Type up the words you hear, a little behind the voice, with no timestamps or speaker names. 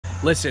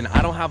Listen,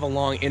 I don't have a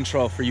long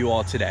intro for you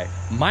all today.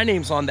 My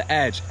name's On The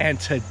Edge, and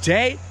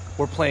today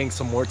we're playing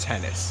some more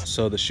tennis.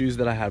 So the shoes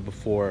that I had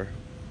before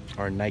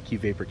are Nike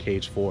Vapor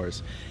Cage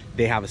 4s.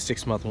 They have a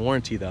 6-month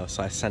warranty though,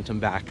 so I sent them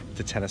back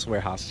to Tennis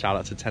Warehouse. Shout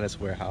out to Tennis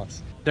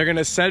Warehouse. They're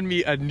gonna send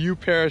me a new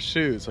pair of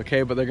shoes,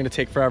 okay? But they're gonna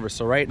take forever.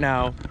 So right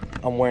now,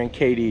 I'm wearing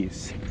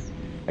KDs.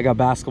 I got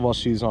basketball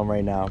shoes on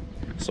right now.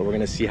 So we're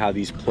gonna see how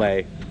these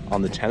play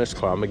on the tennis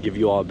court. I'm gonna give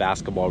you all a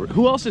basketball.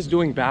 Who else is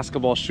doing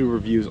basketball shoe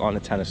reviews on a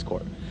tennis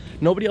court?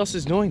 Nobody else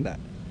is doing that.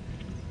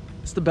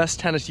 It's the best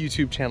tennis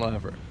YouTube channel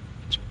ever.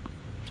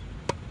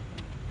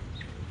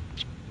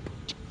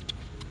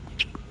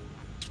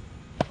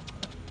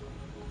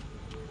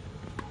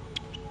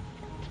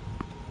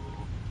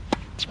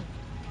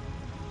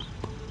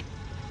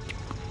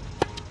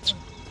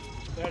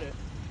 Got it.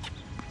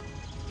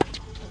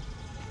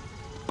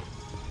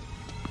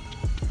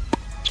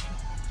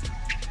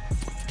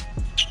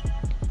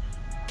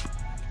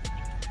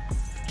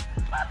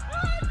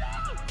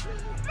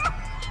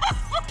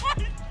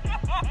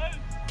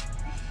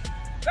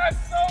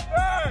 That's so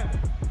bad!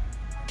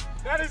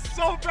 That is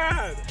so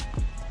bad!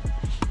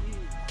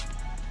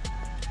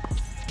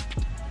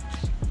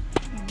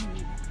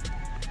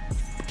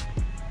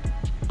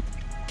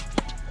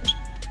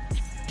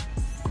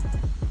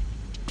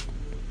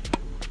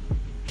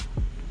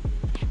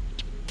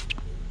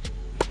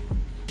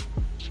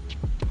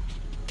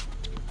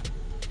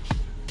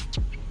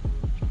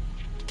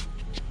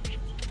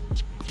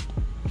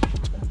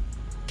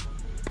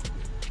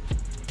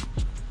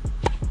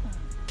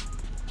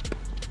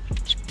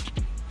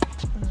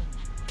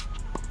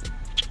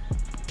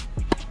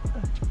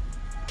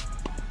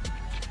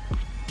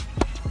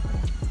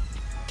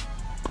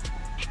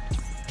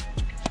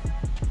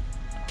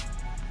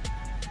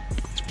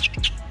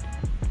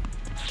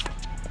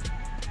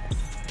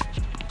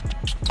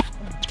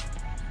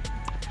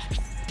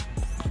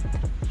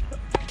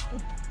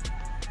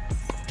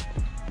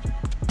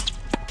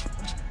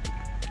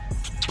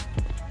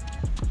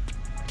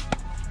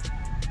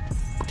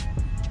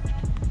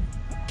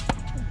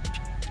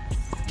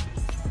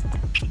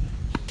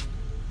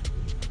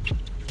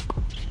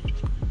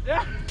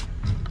 Yeah.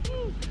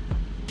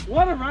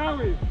 What a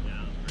rally!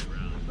 Yeah,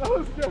 that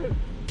was good.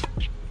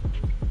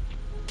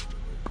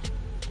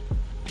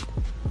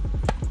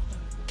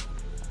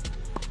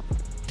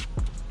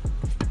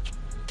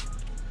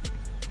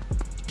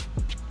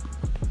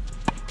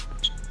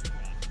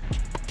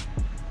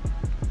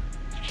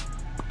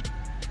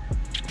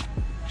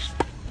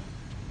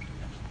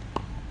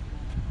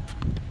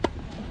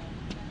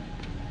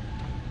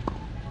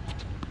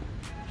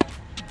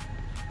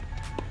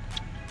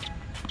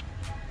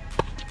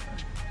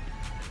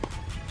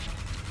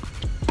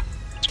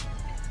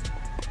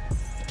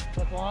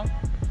 Long.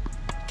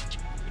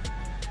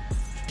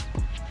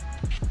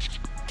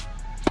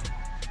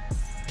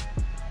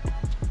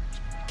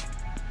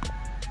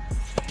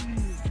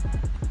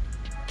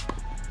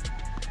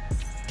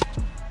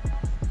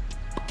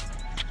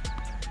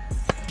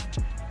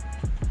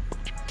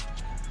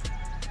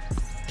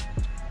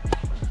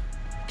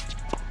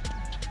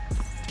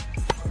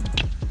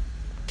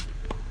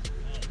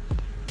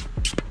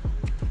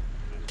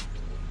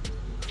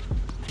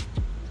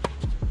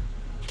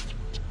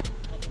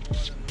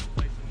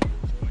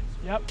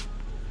 Yep.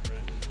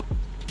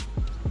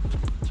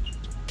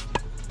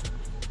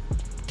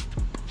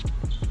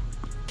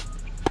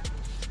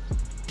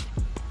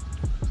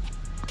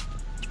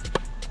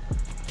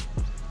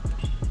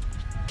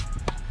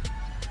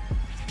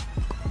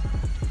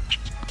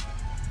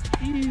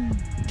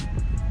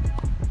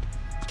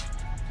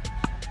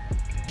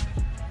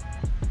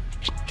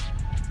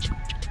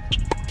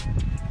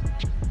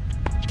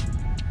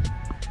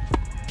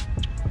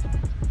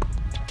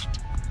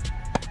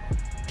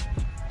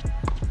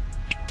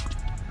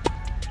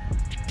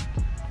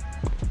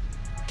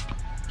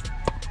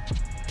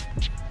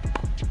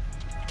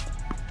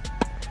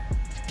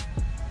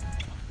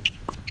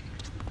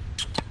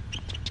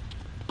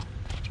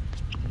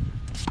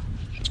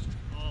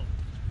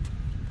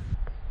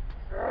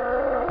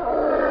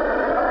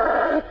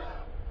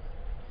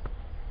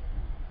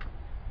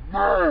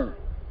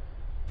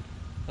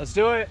 Let's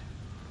do it.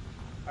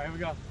 All right, here we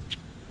go.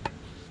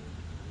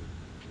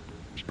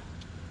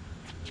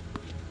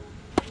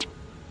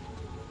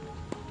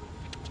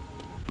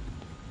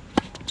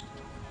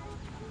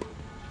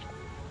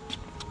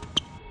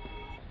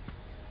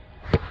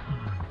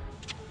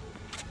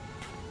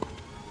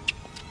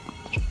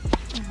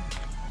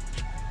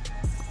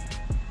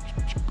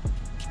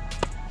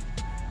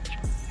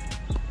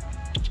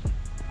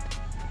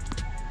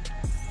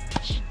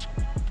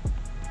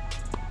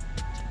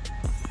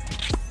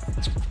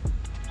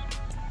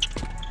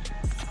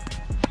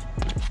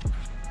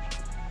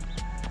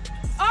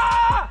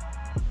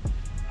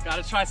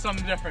 Gotta try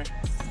something different.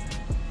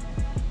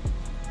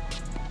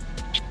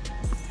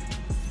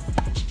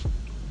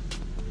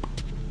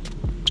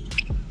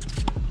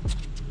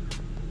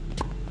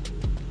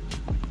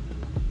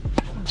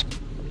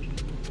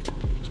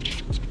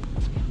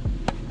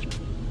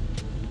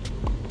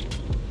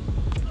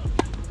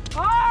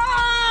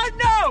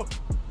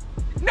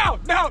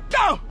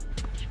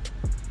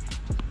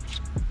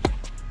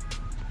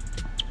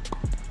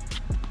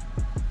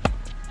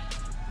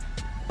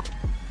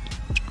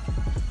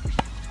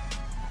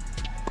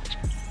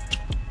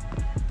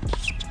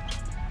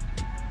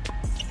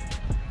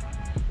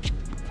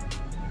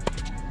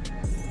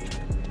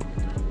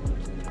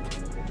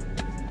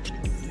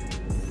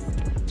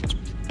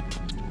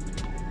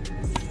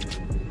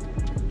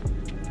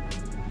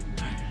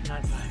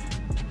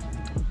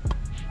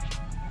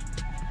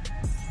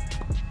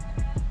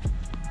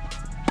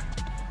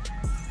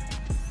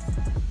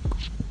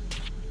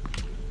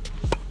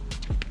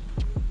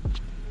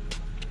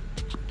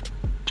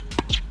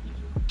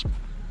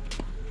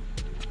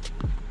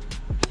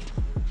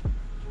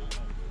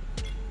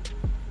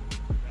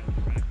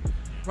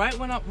 Right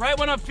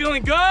when I'm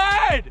feeling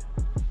good.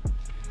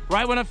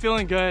 Right when I'm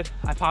feeling good,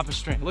 I pop a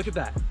string. Look at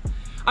that.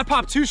 I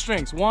pop 2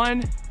 strings.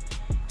 1,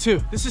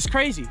 2. This is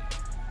crazy.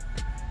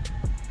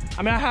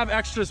 I mean, I have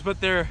extras, but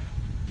they're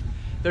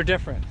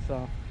different,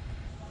 so.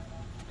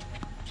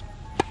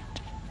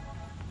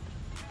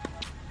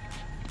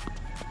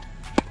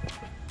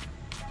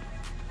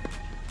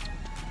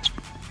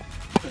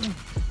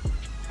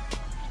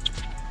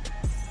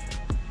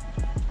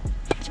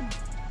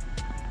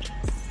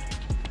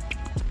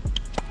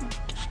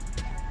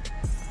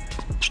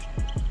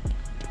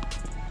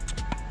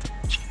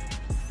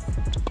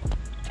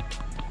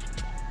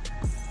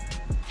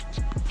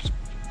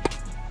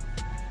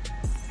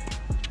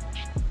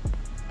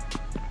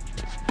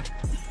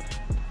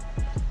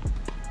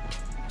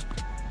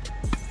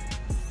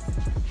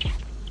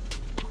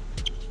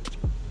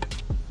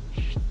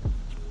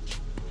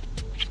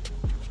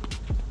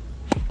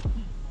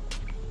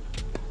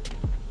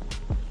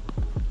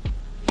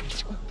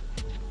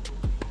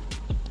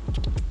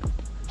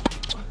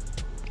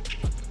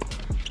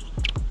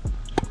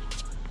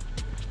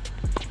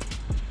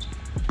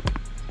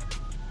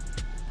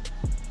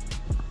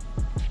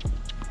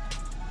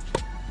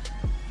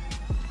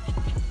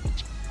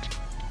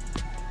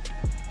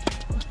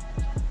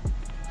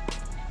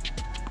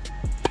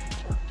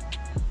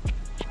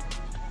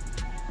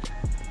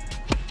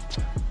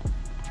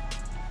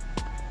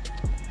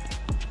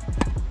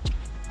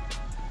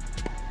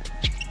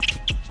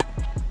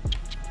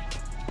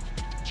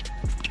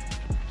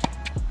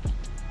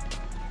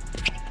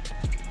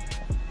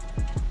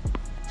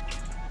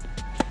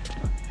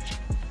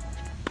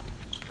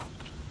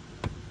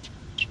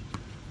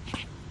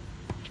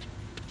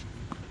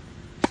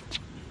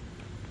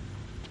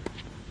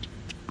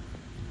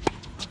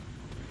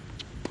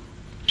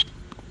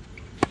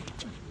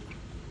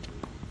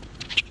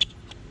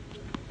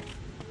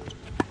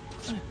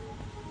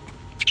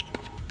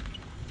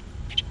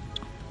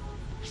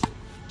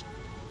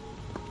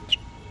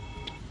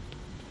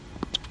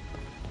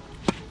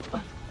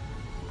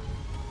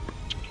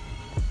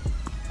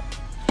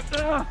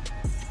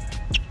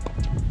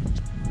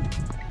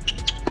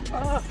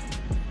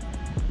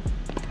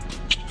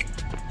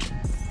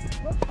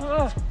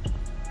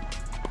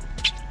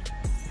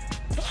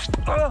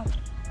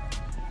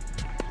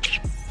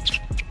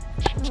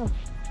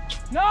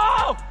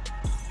 No!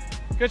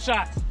 Good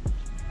shots.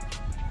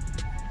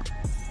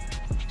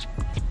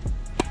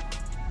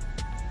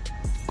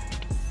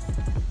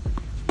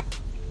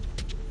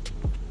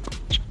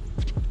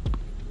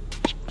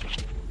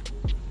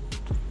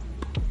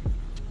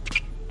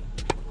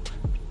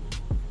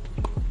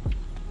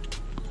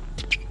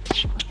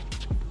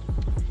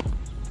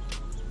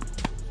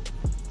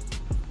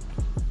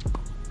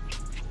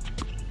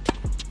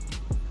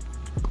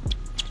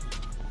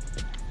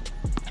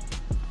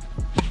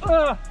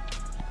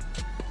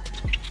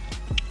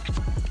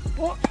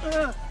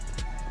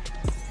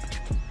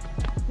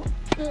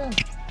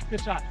 Good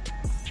shot.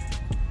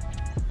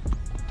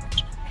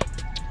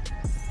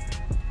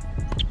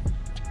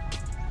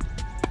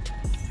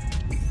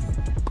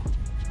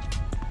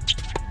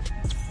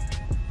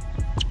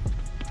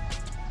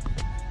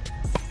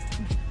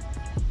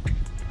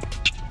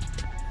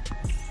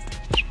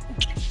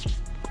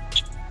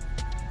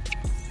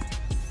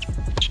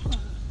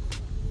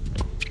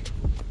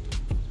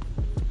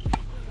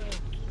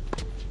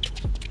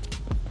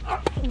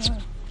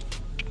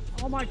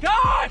 Oh my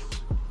gosh!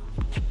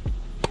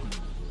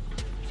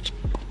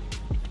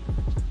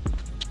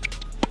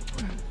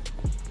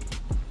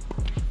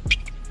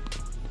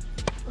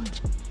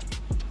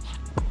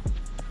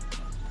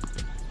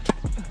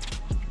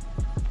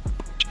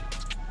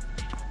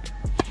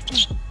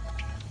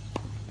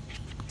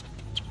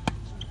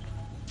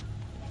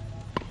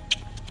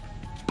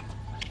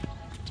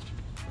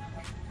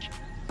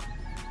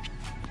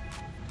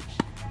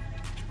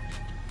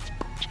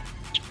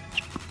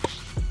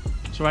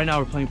 So right now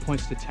we're playing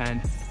points to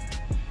 10.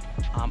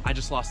 I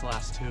just lost the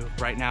last 2.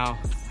 Right now,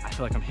 I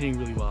feel like I'm hitting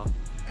really well,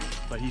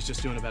 but he's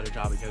just doing a better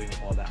job of getting the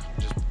ball down,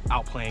 just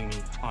outplaying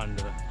me on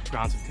the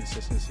grounds of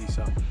consistency.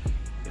 So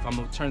if I'm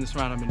gonna turn this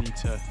around, I'm gonna need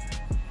to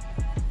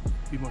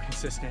be more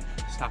consistent,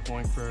 stop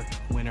going for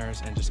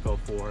winners, and just go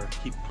for,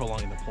 keep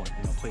prolonging the point,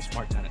 you know, play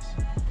smart tennis.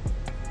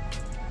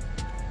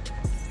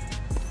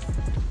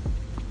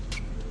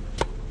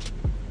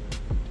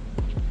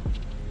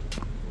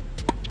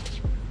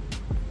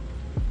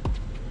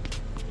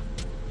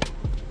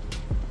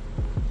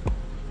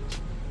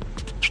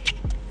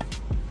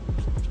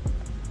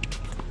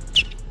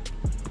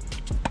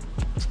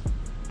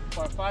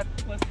 Par 5,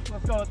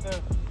 let's go with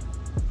the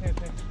same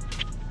thing.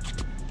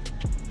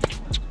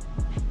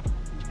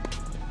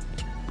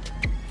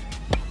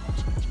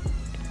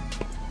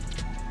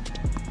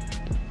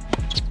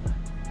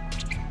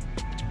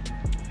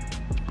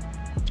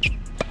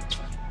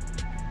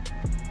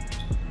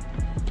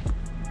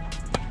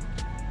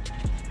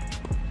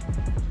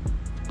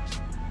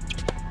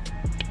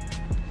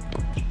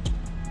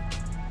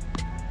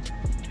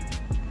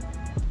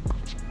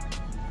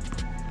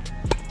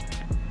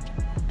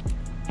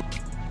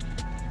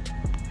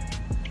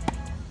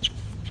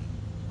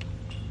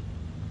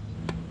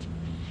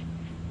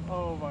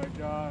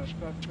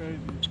 crazy.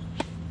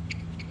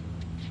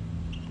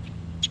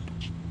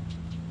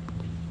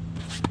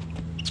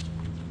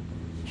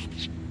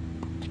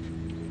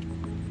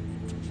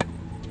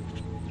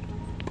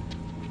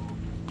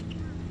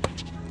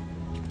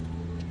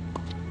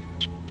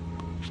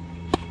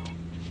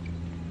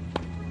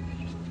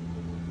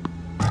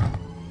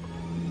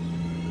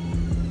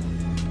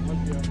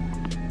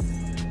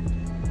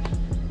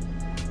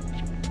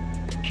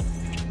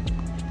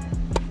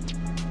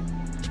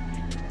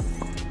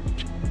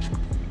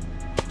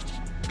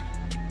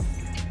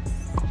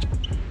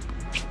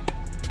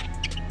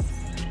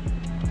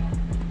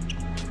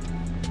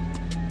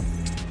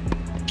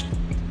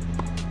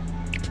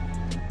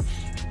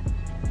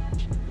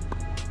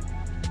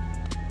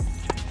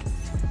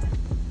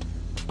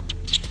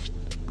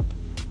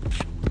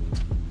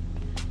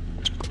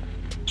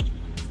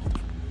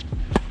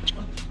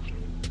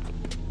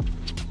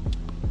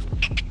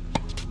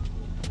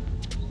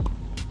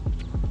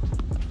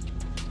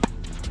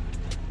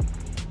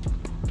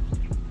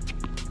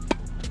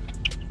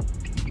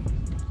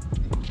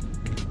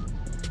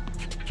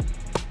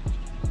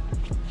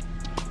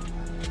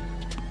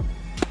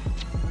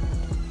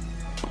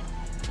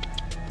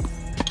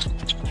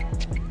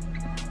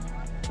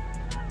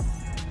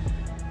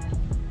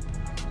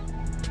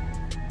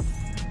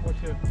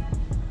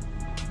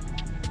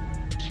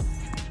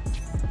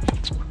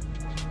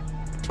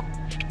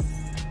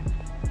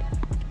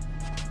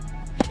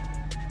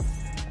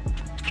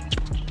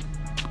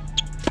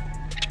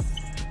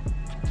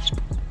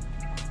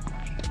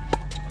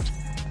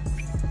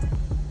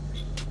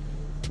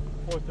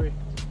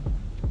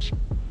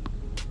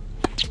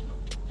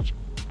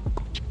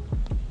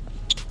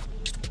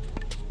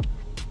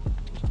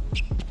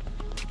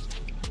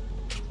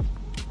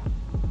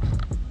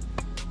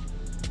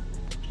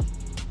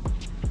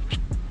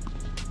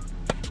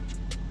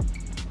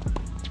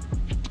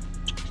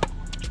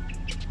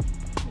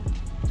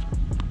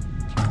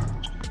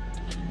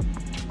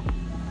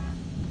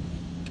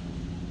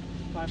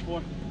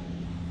 Four.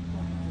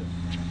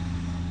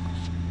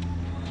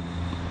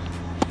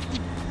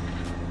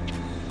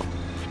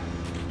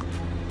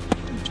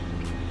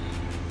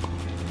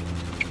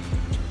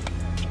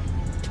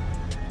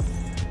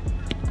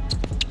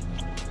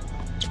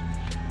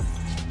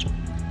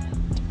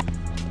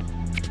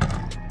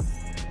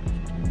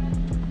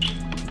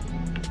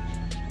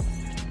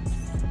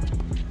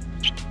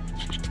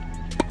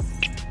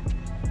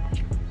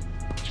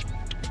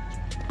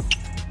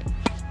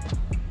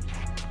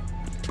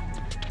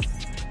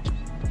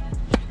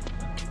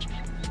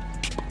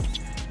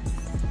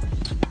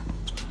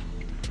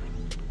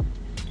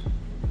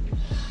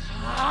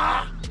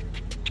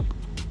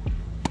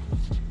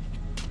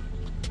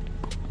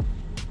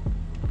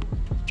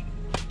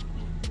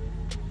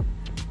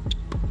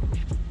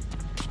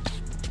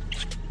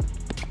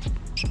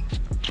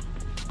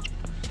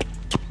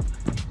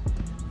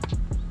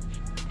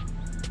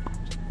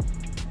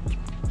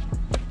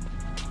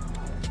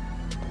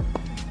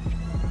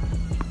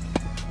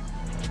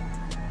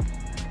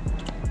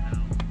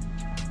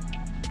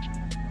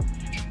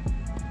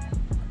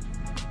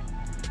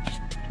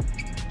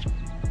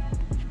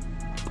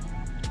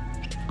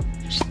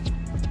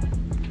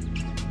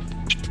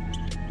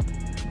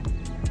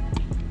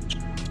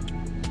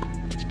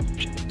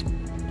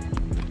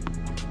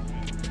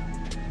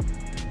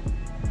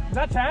 Is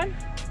that 10?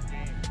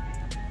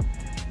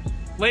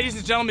 Ladies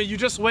and gentlemen, you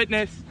just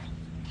witnessed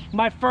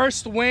my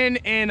first win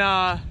in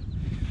I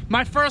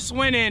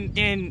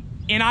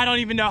don't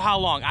even know how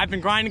long. I've been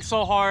grinding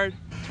so hard.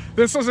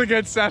 This was a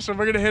good session.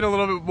 We're gonna hit a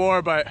little bit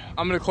more, but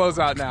I'm gonna close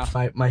out now.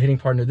 My hitting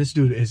partner, this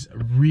dude is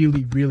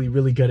really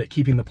good at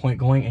keeping the point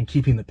going and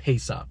keeping the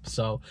pace up.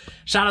 So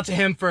shout out to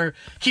him for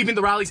keeping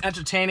the rallies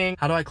entertaining.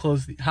 How do I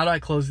close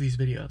these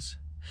videos?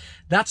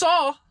 That's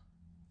all.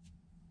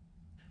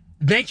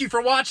 Thank you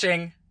for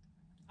watching.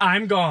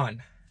 I'm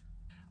gone.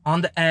 On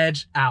the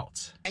edge,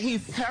 out.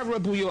 He's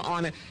terrible, Your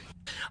Honor.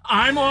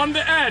 I'm on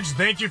the edge.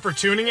 Thank you for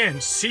tuning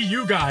in. See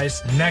you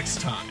guys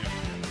next time.